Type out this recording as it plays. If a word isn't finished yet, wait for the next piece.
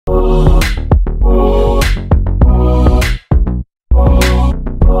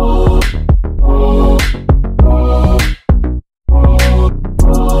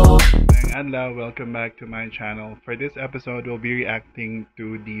Gatdula, welcome back to my channel. For this episode, we'll be reacting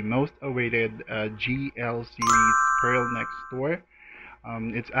to the most awaited GL series, Pearl Next Door.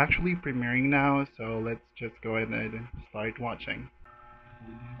 It's actually premiering now, so let's just go ahead and start watching.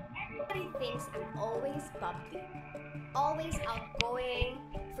 Everybody thinks I'm always bubbly, always outgoing,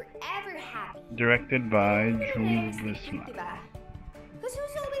 forever happy. Directed by June Diba? Because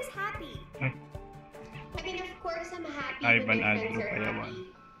who's always happy? I mean, of course, I'm happy when my friends are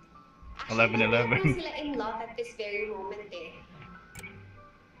happy. Actually, hindi naman sila in love at this very moment eh.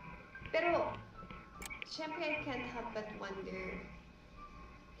 Pero, syempre, I can't help but wonder,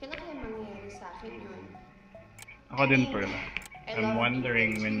 kailan kaya mangyayari sa akin yun? Ako din, Pearl. I'm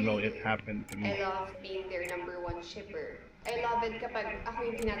wondering when will it happen to me. I love being their #1 shipper. I love it kapag ako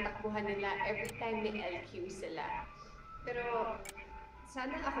yung tinatakbuhan nila every time may LQ sila. Pero,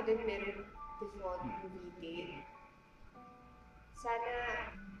 sana ako din meron default movie date. Sana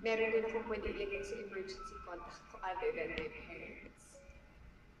meron din ako pwede ilagay sa emergency contact ko other than my parents.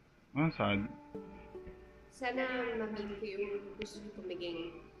 Sad. Sana ma-meet ko yung gusto ko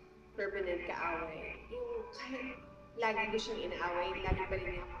maging permanent kaaway. Yung kahit lagi ko siyang inaaway, lagi pa rin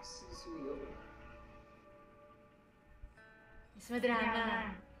niya ako susuyo. Mas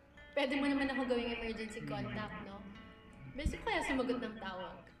madrama. Pwede mo naman ako gawing emergency contact, no? Basta ko kaya sumagot ng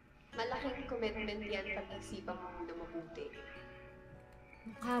tawag. Malaking commitment yan pag-isipan mo muna mabuti.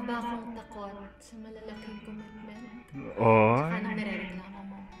 Mukha ba akong takot sa malalaking commitment? Oh. Saka nang nare-reklamo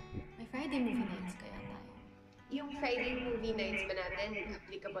mo. May Friday movie nights kaya tayo. Yung Friday movie nights ba natin,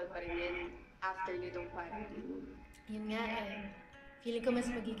 applicable pa rin yan after nitong quarantine. Yun nga eh. Feeling ko mas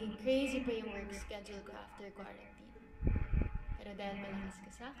magiging crazy pa yung work schedule ko after quarantine. Pero dahil malakas ka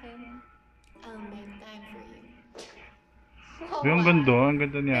sa akin, I'll make time for you. Oh, Yung ganda, ang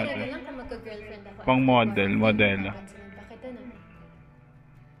ganda niya. Pero na lang kung magka-girlfriend ako. Pang model. Papansinin pa kita na.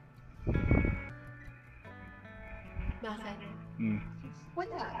 Bakit?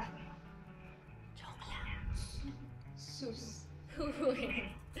 Wala. Joke lang. Sus.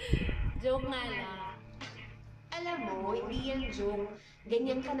 Joke nga lang. Alam mo, hindi yan joke.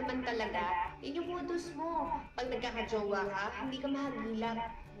 Ganyan ka naman talaga. Yan yung modus mo. Pag nagkakajowa ka, hindi ka mahagilap.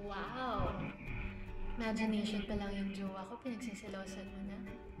 Wow! Imagination pa lang yung jowa ko, pinagsisilosan mo na.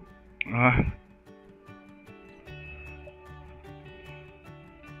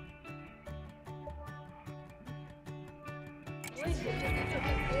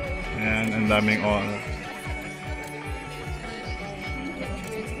 Ayan, ang daming oras.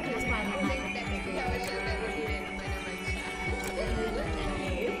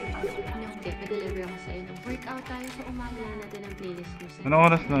 Deliver ako sa'yo ng workout tayo sa umaga natin ang playlist mo sa'yo. Anong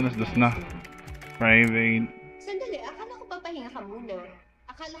oras na? Alas 2 na. Private. Sandali, akala ko papahinga ka muna.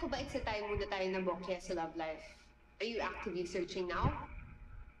 Akala ko ba tayo muna tayo ng bokya sa love life? Are you actively searching now?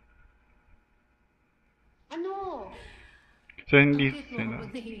 Ano? So, hindi Bakit mo sila. ako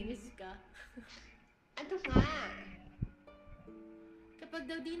nahinis ka? Ano nga? Kapag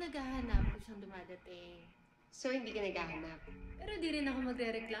daw di naghahanap, siyang dumadating. So, hindi ka naghahanap? Pero di rin ako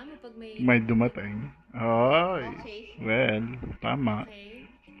magre-reklamo pag may... May dumating. Ay. Okay. Well, tama. Okay?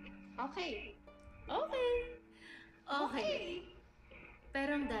 Okay. Okay. Okay.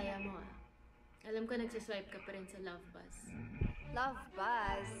 Pero ang daya mo ah. Alam ko nagsiswipe ka pa rin sa Love Buzz. Love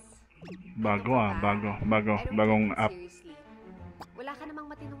Buzz? Bago bagong app. Seriously. Wala ka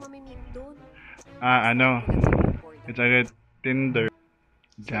namang matinong mamimit doon. Ano? It's like a Tinder.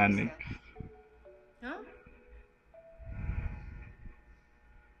 Janix. Huh?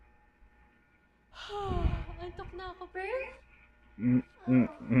 Antok na ako, Pearl.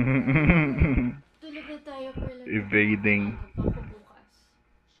 Tulog na tayo, Pearl. Evading. Ako bukas.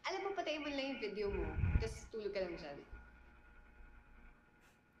 Alam mo, patayin mo lang yung video mo. Tapos tulog ka lang dyan.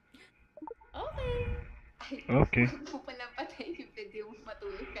 Okay. Ay, Okay. huwag mo pala patayin yung video mo.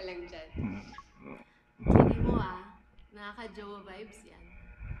 Matulog ka lang dyan. Sige mo ah. Nakaka-jowa vibes yan.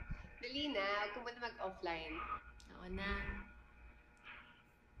 Dali na. Huwag ka muna mag-offline. Oo na.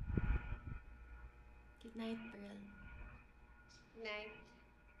 Good night, Pearl. Good night.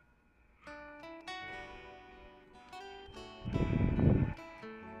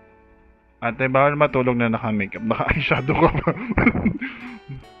 Ate, bawal matulog na naka-makeup. Naka-eyeshadow ka pa.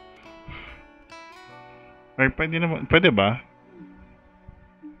 Ay, pwede naman. Pwede ba?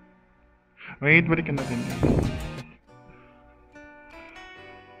 Wait, balikan natin.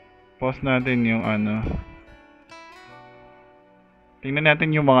 Pause natin yung ano. Tingnan natin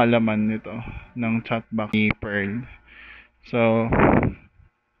yung mga laman nito ng chatbox ni Pearl. So,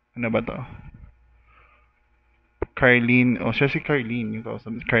 ano ba to? Carlene, siya si Carlene, yung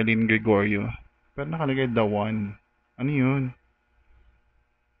kausap, Carlene Gregorio. Pero nakalagay the one. Ano yun?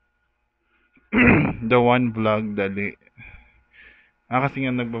 The one vlog dali. Kasi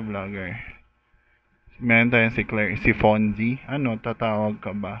nga nagba-vlogger. Meron tayong si Claire, si Fonzie. Ano, tatawag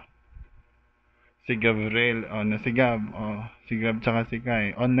ka ba? Si Gabriel, si Gab, si Gab tsaka si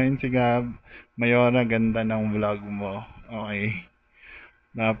Kai. Online si Gab. Mayora, ganda ng vlog mo. Okay.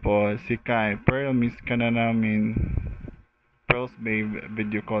 Tapos, si Kai, Pearl, miss ka na namin. Pearl's babe,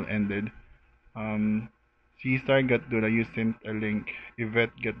 video call ended. Caesar Gatdula, you sent a link.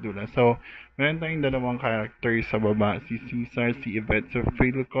 Yvette Gatdula. So, meron tayong dalawang characters sa baba. Si Caesar, si Yvette. So,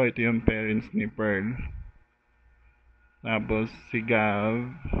 feel ko ito yung parents ni Pearl. Tapos, si Gav.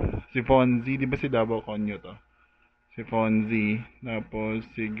 Si Fonzie. Di ba si Davao Conyo to? Si Fonzie. Tapos,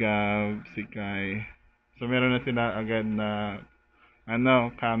 si Gav. Si Kai. So, meron na sila agad na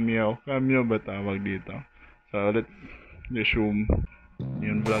cameo. Cameo ba tawag dito? So, let's resume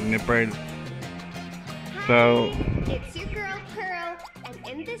yung vlog ni Pearl. So, it's your girl Pearl, and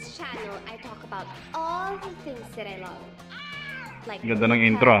in this channel, I talk about all the things that I love. Like ganda ng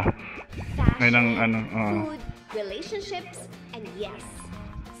intro fashion, food, relationships, and yes,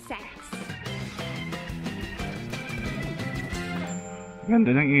 sex. Ganda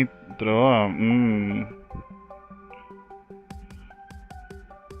ng intro.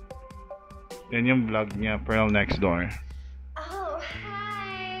 Yan yung vlog niya, Pearl Next Door. Oh,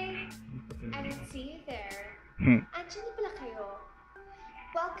 hi! I didn't see you there. Andiyan na pala kayo.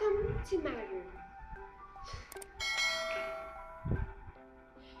 Welcome to my room.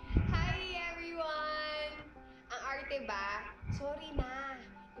 Hi, everyone! Ang arte ba? Sorry na.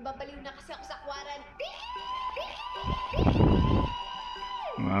 Nababaliw na kasi ako sa quarantine.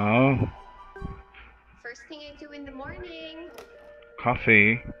 Wow. First thing I do in the morning.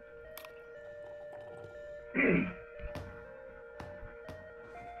 Coffee.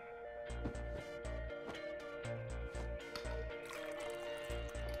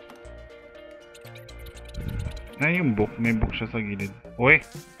 Yung book. May book siya sa gilid. Uy!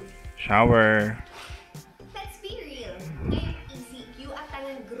 Shower. Let's be real. Ngayong ECQ at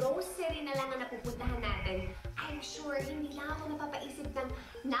ang grocery na lang ang napupuntahan natin, I'm sure hindi lang ako napapaisip ng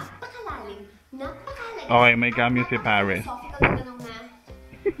napakalalim, napakalalim. Okay, may cameo si Paris. Philosophical na tanong na,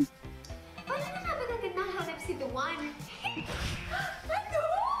 paano na nga ba natin nahanap si The One? Ano?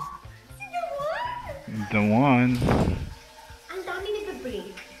 Si The One? The One. Ang dami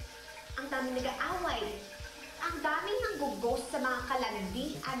nagbe-break. Ang dami nag-aaway. Ang daming nang-ghost sa mga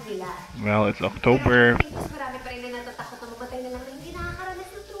kalandian nila. Well, it's October. Pero mas marami pa rin na natatakot na mamatay na lang na hindi nakakaranas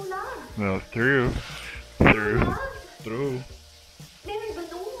ng true love. Well, true. Meron ba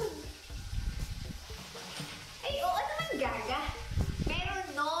nun? Ay, oo naman, gaga. Meron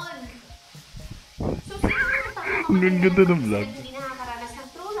nun. So, sino ang natakot Ang ganda ng vlog. hindi nakakaranas ng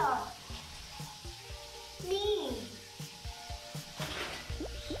true love? Me.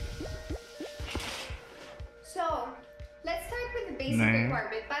 So, let's start with the basic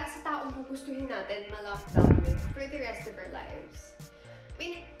requirement para sa taong gugustuhin natin ma-lockdown with for the rest of our lives. I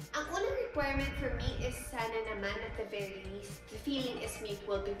mean, ang unang requirement for me is sana naman at the very least, the feeling is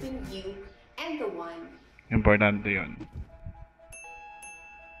mutual between you and the one. Importante yun.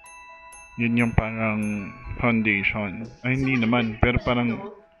 Yun yung parang foundation. Ay, hindi naman. Pero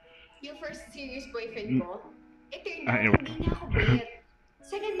parang... Yung first serious boyfriend ko, it turned out ewan. hindi niya ako bait.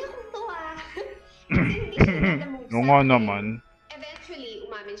 Sagad na kong to ah. Kasi hindi siya nag-move Oo sa nga akin. naman. Eventually,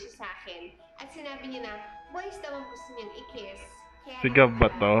 umamin siya sa akin. At sinabi niya na, boys daw ang gusto niyang i-kiss. Kaya Sigaw ba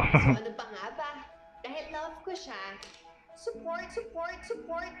to? So ano pa nga ba? Dahil love ko siya, support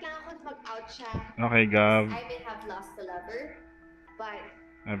lang ako na mag-out siya. Okay, Gav. I may have lost a lover, but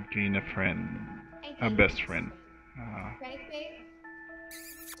I've gained a friend. I A think best it's friend. okay. Right, babe?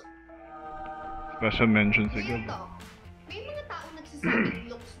 Special mention si Real Gav. talk. May mga taong nagsasabing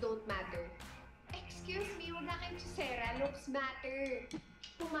looks don't matter. Excuse me, wag na kayong chisera. Looks matter.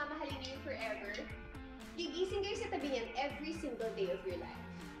 Kung mamahalin niyo yun forever, gigising kayo sa tabi niyan every single day of your life.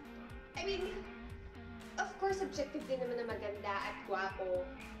 I mean, of course, objective din naman na maganda at gwapo.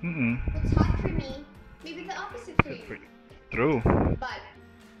 What's hot for me, maybe the opposite for you. True. But,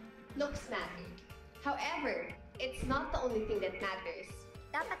 looks matter. However, it's not the only thing that matters.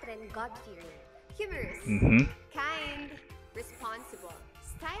 Dapat rin God-fearing, humorous, kind, responsible,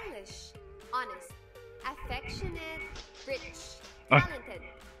 stylish, honest, affectionate, rich, talented,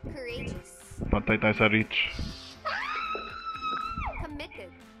 courageous, Patay tayo sa Rich. committed,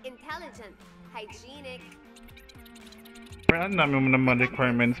 intelligent, hygienic, Pero ang dami mo naman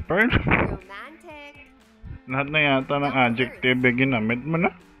requirements, Pearl. romantic, Lahat na yata ng adjective ay ginamit mo na.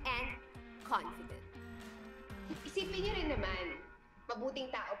 and confident. Isipin niyo rin naman,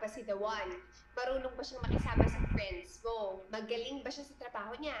 mabuting tao pa si The One. Marunong ba siyang makisama sa friends mo? Magaling ba siya sa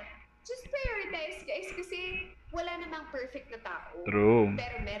trabaho niya? Just prioritize, guys, kasi wala namang perfect na tao. True.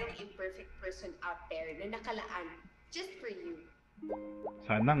 Pero merong imperfect person out there na nakalaan just for you.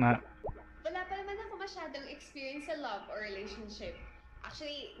 Sana nga. Wala pa naman ako masyadong experience sa love or relationship.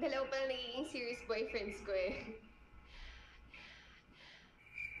 Actually, dalawa pa lang nagiging serious boyfriends ko eh.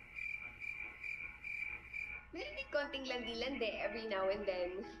 Meron din konting landi-landi every now and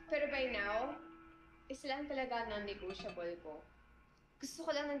then. Pero by now, isa lang talaga non-negotiable ko. Gusto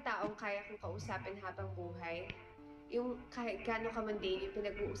ko lang ng taong kaya kong kausapin habang buhay. Yung kahit gaano ka mundane yung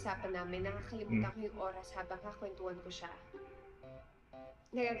pinag-uusapan namin, nakakalimutan ko yung oras habang kakwentuhan ko siya.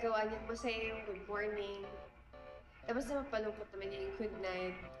 Nagagawa niya masaya yung good morning. Tapos na mapalungkot naman niya yung good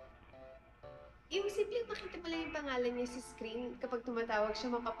night. Yung simpleng makita mo lang yung pangalan niya sa screen, kapag tumatawag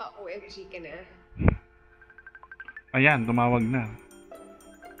siya, mapapa-OMG ka na. Ayan, tumawag na.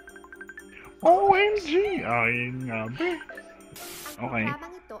 OMG! Ayun nga ba? Okay. Ang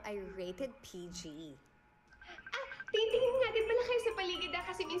programang ito ay rated PG. Tingin nga din pala kayo sa paligid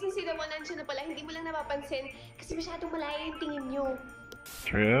kasi minsan sila mo nandiyan na pala, hindi mo lang napapansin kasi masyadong malayo yung tingin nyo.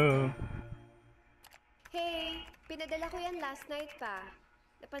 True. Hey, pinadala ko yan last night pa.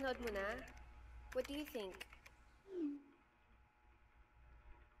 Napanood mo na? What do you think?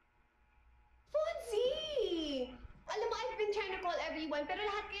 Fonzie! Alam mo, I've been trying to call everyone, pero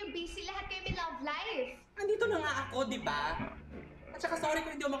lahat kayo busy, lahat kayo may love life. Andito na nga ako, di ba? At saka sorry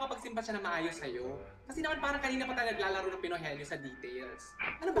kung hindi ako makapagsimba siya na maayos sa'yo. Kasi naman parang kanina pa tayo naglalaro ng Pinoy Helio sa details.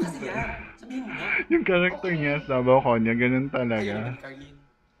 Ano ba kasi yan? Sabihin mo na. Yung character niya sa Boko niya, ganun Ayaw talaga. naman, Carlene.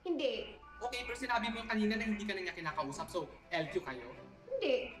 Hindi. Okay, pero sinabi mo kanina na hindi ka na niya kinakausap, so LQ kayo?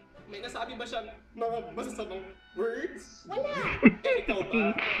 Hindi. May nasabi ba siya mga masasamang words? Wala. Eh, ikaw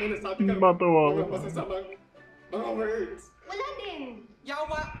ba? May nasabi ka Matawa mga ko. masasamang mga words? Wala din.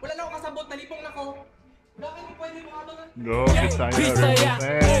 Yawa! Wala lang ako kasabot, nalipong na ko. Bakit mo pwede mo ano na? Go, Bisaya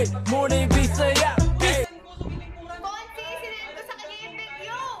represent. Morning Bisaya. Pinsan ko, so kilikuran. Fonzie, sinend ko sa kanya yung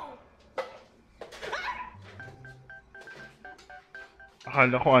video.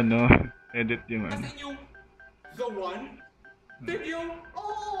 Akala ko edit yung Kasi yung the one video.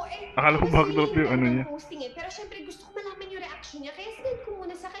 Oo, eh. Akala ko kasi backdrop yung hindi niya. naman posting eh. Pero syempre gusto ko malaman yung reaction niya. Kaya sinend ko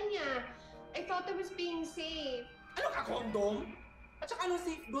muna sa kanya. I thought I was being safe. Ano ka, condom? At saka ano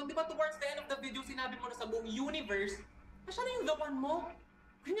safe doon, di ba towards the end of the video sinabi mo na sa buong universe na siya na yung the one mo?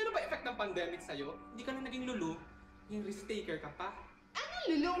 Ganyan na ba effect ng pandemic sa'yo? Hindi ka na naging lulu, yung risk taker ka pa. Ano,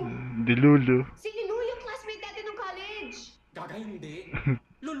 Lulu? Dilulu. Si Lulu yung classmate natin nung college. Gaga hindi.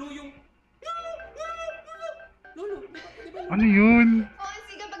 Lulu yung... Lulu, di ba Ano yun?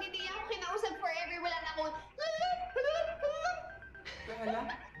 Fonzie, kapag hindi niya ako kinausap forever, wala na akong Lulu. Kaya lang,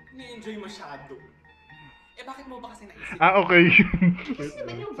 ni-enjoy masyado. Eh bakit mo ba kasi naisip? Okay. Kasi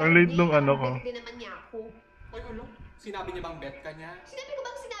naman yung Ang late nung ko. Din naman niya ako. Oy, ano? Sinabi niya bang bet ka niya? Sinabi ko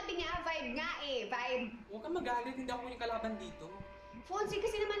bang sinabi niya? Vibe nga eh, vibe. Huwag kang magalit, hindi ako yung kalaban dito. Fonzie,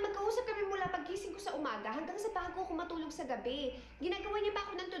 kasi naman magkausap kami mula pagising ko sa umaga hanggang sa bago ako matulog sa gabi. Ginagawa niya pa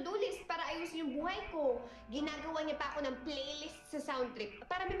ako ng to-do list para ayusin yung buhay ko. Ginagawa niya pa ako ng playlist sa soundtrip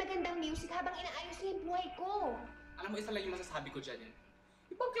para may magandang music habang inaayos niya yung buhay ko. Alam mo, isa lang yung masasabi ko dyan eh.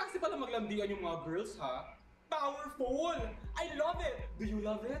 Ibang klase pala maglandian yung mga girls, ha? Powerful! I love it! Do you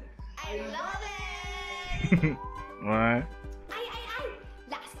love it? I love it! What? Ay!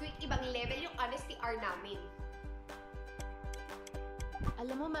 Last week, ibang level yung honesty hour namin.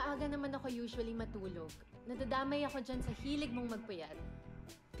 Alam mo, maaga naman ako usually matulog. Nadadamay ako dyan sa hilig mong magpuyat.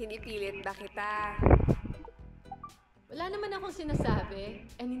 Pinipilit ba kita? Wala naman akong sinasabi,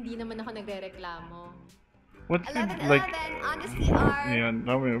 and hindi naman ako nagrereklamo. What's it 11-11, like? honesty hour. Ayan,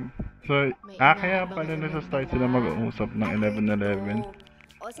 kami. So, May kaya inaabang pala na nasa-start naman sila pala. mag-uusap ng 11-11.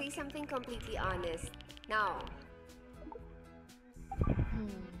 I'll say something completely honest. Now,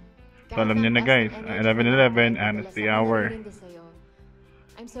 So, alam niyo na guys, 11-11, honesty hour.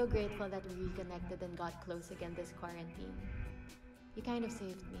 I'm so grateful that we reconnected and got close again this quarantine. You kind of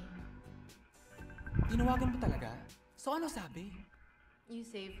saved me. Tinawagan mo talaga? So ano sabi? You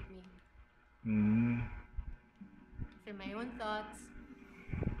saved me. Hmm. From my own thoughts,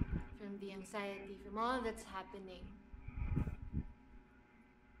 from the anxiety, from all that's happening.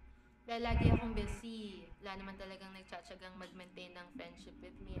 Dahil lagi akong busy, wala naman talagang nagtsatsagang mag-maintain ng friendship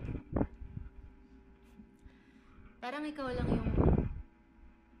with me. Parang ikaw lang yung...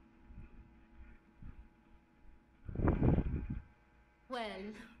 Well,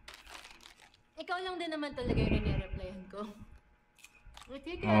 ikaw lang din naman talaga yung nire-replyan ko.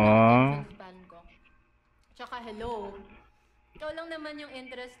 Nagkikita ng attention span ko. Tsaka hello, ikaw lang naman yung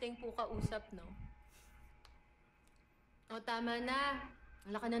interesting po kausap, no? O tama na,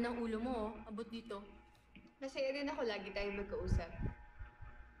 ang laka na ng ulo mo, abot dito. masaya din ako lagi tayong magkausap.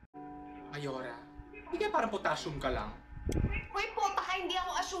 Mayora, hindi kaya parang potassium ka lang? Hoy, pota ka, hindi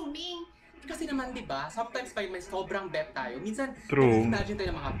ako assuming. Kasi naman, di ba, sometimes pag may sobrang bet tayo, minsan True. nag-imagine tayo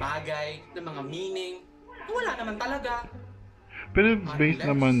ng mga bagay, ng mga meaning, na wala naman talaga. Pero it's based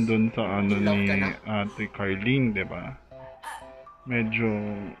Unless, naman dun sa ano in love ni ka na? Ate Carlene, di ba? Medyo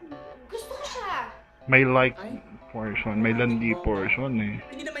Gusto ko siya. may like Ay, portion, may landi portion eh.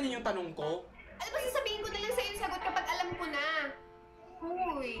 Hindi naman yun yung tanong ko. Ano ba sasabihin ko na lang sa'yo yung sagot kapag alam ko na?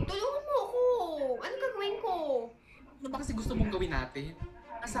 Hoy, tulungan mo ako. Ano gagawin ko? Ano ba kasi gusto mong gawin natin?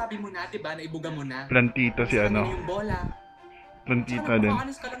 Nasabi mo na, di ba, na ibuga mo na. Plantita si Saan ano. na yung bola? Plantita Tsaka din.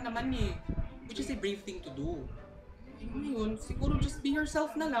 napaka-honest ka lang naman eh. Which is a brave thing to do. Ngayon, siguro just be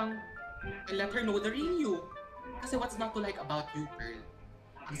yourself na lang. And let her know the real you. Kasi what's not to like about you, Pearl?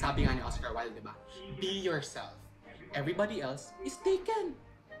 Ang sabi nga ni Oscar Wilde, di ba? Be yourself. Everybody else is taken.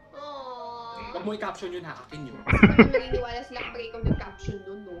 Aww. Huwag mo i-caption yun ha, akin yun. Hindi maniniwala sila kapag ikaw nag-caption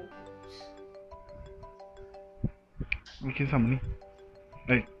nun, no? May kisama ni.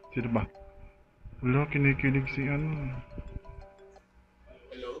 Ay, sino ba? Wala, kinikilig si ano.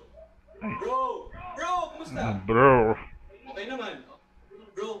 Hello? Ay. Bro! Bro! Kumusta? Bro. Okay naman.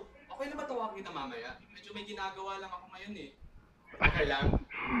 Bro, okay na ba tawagin kita mamaya? Medyo may ginagawa lang ako ngayon eh. Okay lang?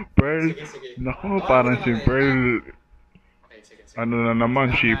 Pearl. Sige, sige. Nako, Tawagin parang kita si mamaya, Pearl. Okay, sige, sige. Ano na naman,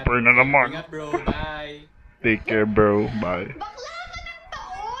 Salamat. shipper na naman. Ingat bro, bye! Take care, bro. Bye. Bakla ka ng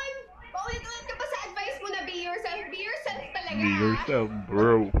taon! Paulit-ulit ka pa sa advice mo na be yourself. Be yourself talaga. Be yourself,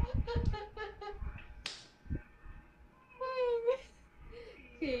 bro.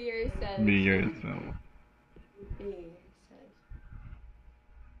 Be yourself. Be yourself. Be yourself.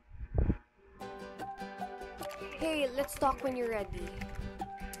 Hey, let's talk when you're ready.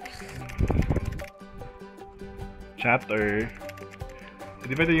 Chatter.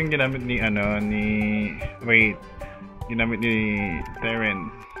 Di ba ito yung ginamit ni ano, wait. Ginamit ni Terence.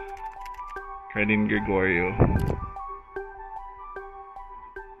 Carlene Gregorio.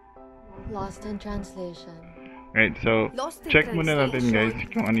 Lost in translation. Right, so, Lost in check muna natin guys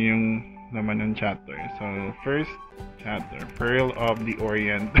translation. kung ano yung laman ng chatter. So, first chatter, Pearl of the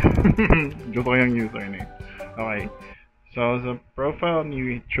Orient. Gusto ko yung username. Okay. So, sa profile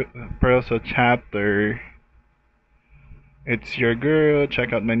ni Pearl sa chatter, it's your girl.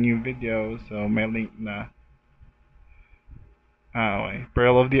 Check out my new video. So, may link na. Okay.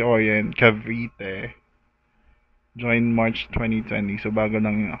 Pearl of the Orient, Cavite. Join March 2020. So, bago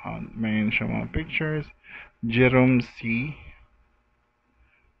lang yung account. Mayroon siya mga pictures. Jerome C.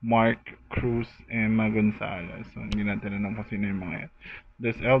 Mark Cruz, Emma Gonzalez. So, hindi natin alam kung sino yung mga yan.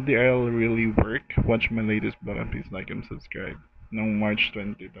 Does LDR really work? Watch my latest vlog and please like and subscribe. Noong March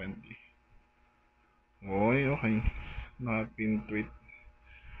 2020. Oy, okay. Nakapin tweet.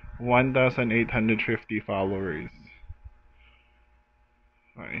 1,850 followers.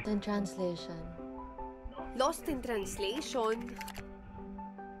 Okay. In translation. Lost in translation?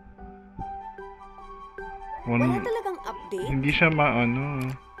 One, Wala talagang update? hindi siya maano.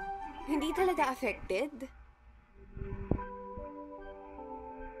 Hindi talaga affected?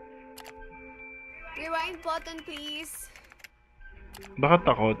 Rewind button, please. Baka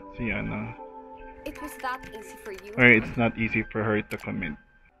takot si ano. It was that easy for you. Or it's not easy for her to commit.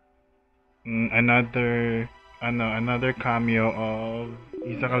 Another cameo of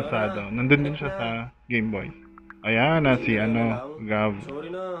Isa Calzado. Nandun din siya sa Gameboys. Ayan na si ano, Gav. Sorry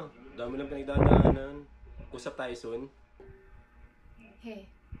na, dami lang pinagdadaanan. Usap tayo soon. Hey,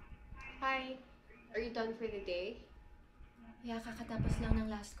 Hi. Are you done for the day? yeah, kakatapos lang ng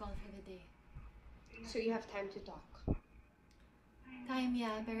last call for the day. So you have time to talk. Time,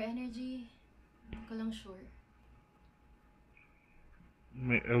 yeah, pero energy, hindi ko lang sure.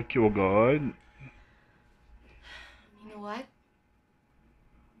 May LQ agad. You know what?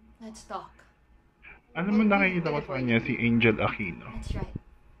 Let's talk. Ano mo nakikita ko sa kanya si Angel Aquino. That's right.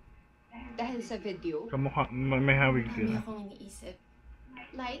 Dahil sa video? Kamukha, may hawig Marami sila. akong iniisip.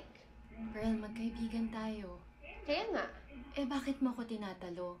 Like? Pearl, magkaibigan tayo. Kaya nga. Eh, bakit mo ako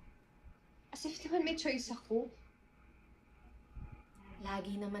tinatalo? As if naman may choice ako.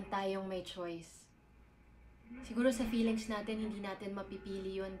 Lagi naman tayong may choice. Siguro sa feelings natin, hindi natin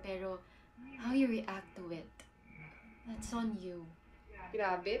mapipili yun, pero how you react to it, that's on you.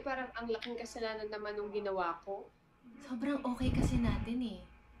 Grabe, parang ang laking kasalanan naman nung ginawa ko. Sobrang okay kasi natin eh.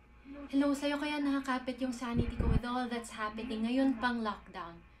 Hello, sa'yo kaya nakakapit yung sanity ko with all that's happening ngayon pang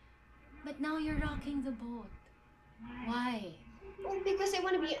lockdown. But now you're rocking the boat. Why? Oh, because I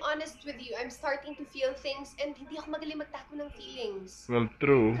want to be honest with you. I'm starting to feel things and hindi ako magaling magtago ng feelings. Well,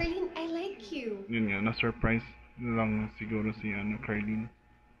 true. Carlene, I like you. Yun nga, na-surprise lang siguro si Carlene.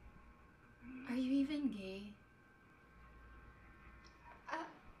 Are you even gay?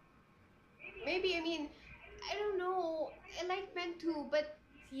 Maybe, I mean, I don't know. I like men too, but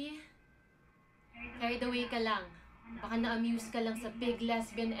See? Carried away ka lang. Baka na-amuse ka lang sa big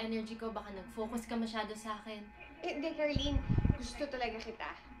lesbian energy ko. Baka nag-focus ka masyado sa akin. hindi, Carlene. Gusto talaga kita.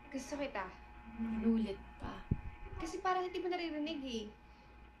 Gusto kita. Inulit pa. Kasi parang hindi mo naririnig eh.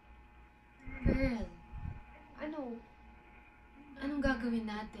 Pearl, Ano? anong gagawin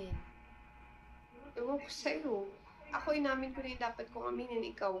natin? Ewan ko sa'yo. Ako inamin ko na yung dapat kong aminin.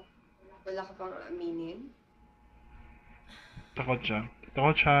 Ikaw, wala ka pang aminin? Takot siya.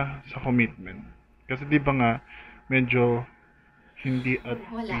 Takot siya sa commitment. Kasi di ba nga, medyo hindi at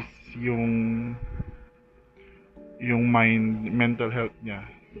Wala. peace yung mental health niya.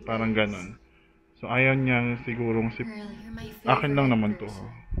 Parang ganon. So, ayaw niya sigurong Pearl, you're my favorite akin lang naman to. person.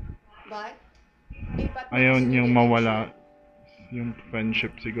 But, ba't Ayaw gusto niyang niya mawala yung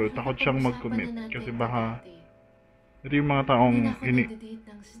friendship siguro. Takot siyang Napag-usapan mag-commit. na natin Kasi ito baka, dati. ito yung mga taong Hindi na ako nagde-date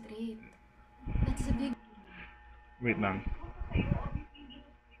ng straight. That's a big... Wait lang.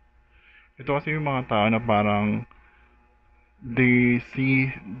 Ito kasi yung mga tao na parang they see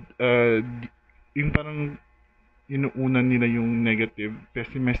yung parang inuunan nila yung negative,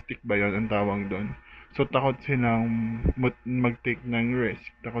 pessimistic ba yun ang tawag doon. So takot silang mag-take ng risk,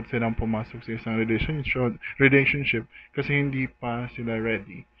 takot silang pumasok sa isang relationship kasi hindi pa sila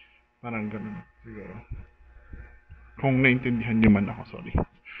ready. Parang ganun siguro. Kung naintindihan niyo man ako, sorry.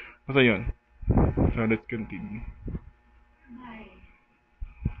 Basta yun. So let's continue. Ay,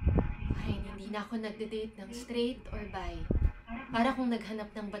 hindi na ako nagde-date ng straight or bi. Para kung naghanap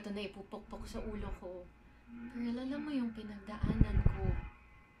ng bato na ipupukpok sa ulo ko. Pearl, alam mo yung pinagdaanan ko.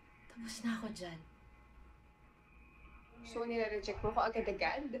 Tapos na ako dyan. So, nire-reject mo ko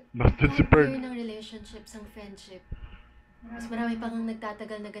agad-agad? Busted si Kahit Pearl. clear ng relationships ang friendship. Mas marami pang ang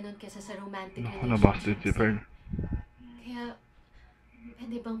nagtatagal na ganun kaysa sa romantic Naku, na-busted si Pearl. Kaya,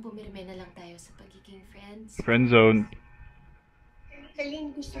 pwede bang pumirme na lang tayo sa pagiging friends? Friendzone.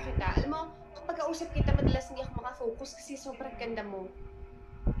 Carlene, gusto kita. Alam mo, kapag kausap kita, madalas hindi ako makafocus kasi sobrang ganda mo.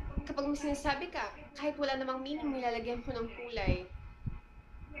 Kapag may sinasabi ka, kahit wala namang meaning, nilalagyan ko ng kulay.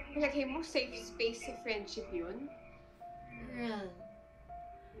 Malagay mo safe space sa friendship yun. Pearl,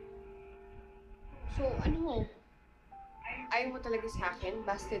 So, ano? Ayaw mo talaga sa akin?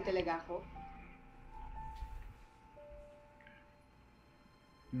 Busted talaga ako?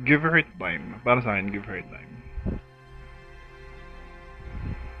 Give her time. Para sa akin, give her time.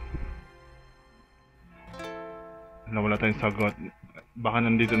 Wala tayong sagot. Baka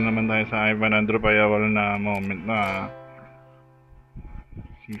nandito naman tayo sa Ivan Andrew Payawal na moment na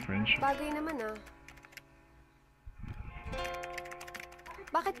si friendship. Bagay naman ah.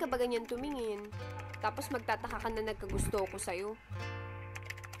 Bakit ka ba ganyan tumingin? Tapos magtataka ka na nagkagusto ko sa'yo.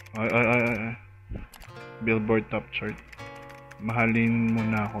 Ay. Billboard top chart. Mahalin mo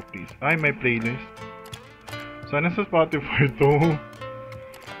na ako, please. Ay, may playlist. Sana sa Spotify to.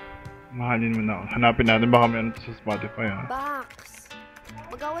 Mahalin mo na ako. Hanapin natin baka meron to sa Spotify, ha? Bax,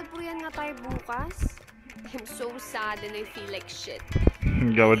 magawad po yan nga tayo bukas. I'm so sad and I feel like shit.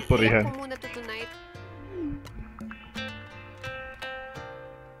 Gawad po Iyak rihan. ko muna to tonight.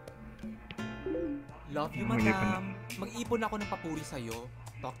 Love you, Hindi ko na. madam. Mag-ipon ako ng papuri sa'yo.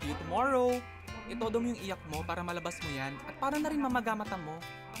 Talk to you tomorrow. Itodo mo yung iyak mo para malabas mo yan at para na rin mamagamata mo.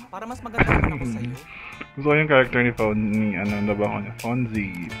 Para mas maganda naman ako sa'yo. Gusto ko yung character ni ano ba ako niya?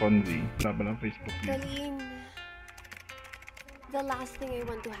 Fonzie. Wala pa lang Facebook niya. Colleen, the last thing I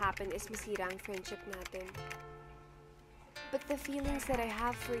want to happen is masira ang friendship natin. But the feelings that I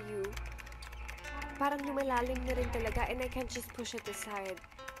have for you, parang lumalalim na rin talaga and I can't just push it aside.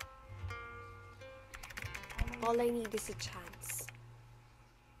 All I need is a chance.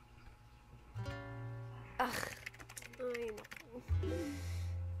 Ay, naku.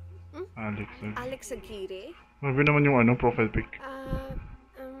 Alex. Alex Aguirre? Mabi naman yung ano, profile pic.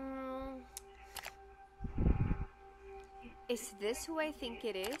 Is this who I think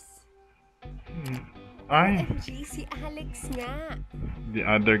it is? Ay, OMG, si Alex nga. the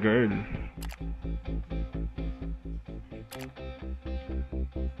other girl.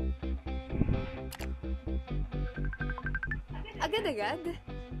 Agad-agad?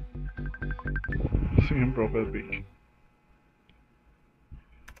 Gusto yung profile pic.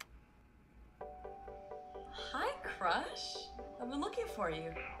 Hi, crush. I've been looking for you.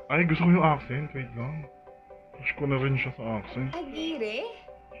 Ay, gusto ko yung accent. Wait lang. Gusto ko na rin siya sa accent. Aguirre?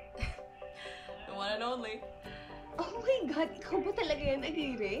 The one and only. Oh my God, ikaw ba talaga yan,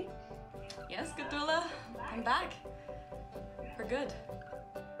 Aguirre? Yes, Gatdula. I'm back. For good.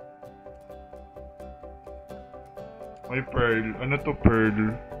 Ay, Pearl. Ano to,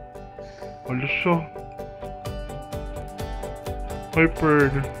 Pearl? Ano siya? Ay, Pearl.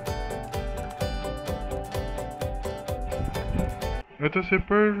 Ito si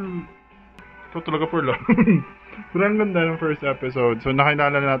Pearl. Ito talaga Pearl lang. Pero ang ganda ng first episode. So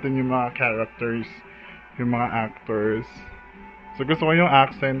nakilala natin yung mga characters, yung mga actors. So gusto ko yung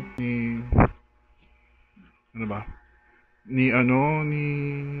accent ni ano ba? Ni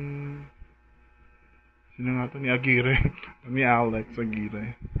sino nga to? Ni Aguirre. Ni Alex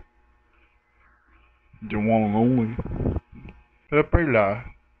Aguirre. The one and only. Pero Perla,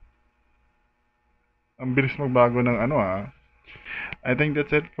 ang bilis magbago ng I think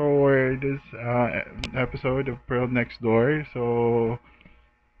that's it for this episode of Pearl Next Door. So,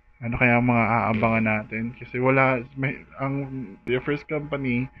 ano kaya ang mga aabangan natin? Kasi the first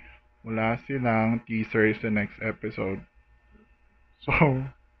company, wala silang teaser sa next episode. So,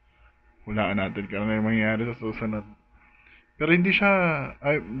 hulaan natin kung ano yung mangyayari sa susunod. Pero hindi siya,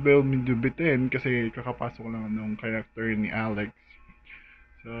 will me dubitin kasi kakapasok lang nung character ni Alex.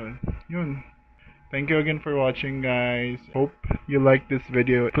 So, yun. Thank you again for watching, guys. Hope you like this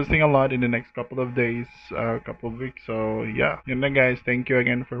video. Posting a lot in the next couple of days, couple of weeks. So, yeah. Yun lang, guys. Thank you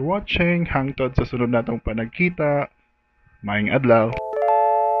again for watching. Hangtod sa sunod natong panagkita. Maayong adlaw.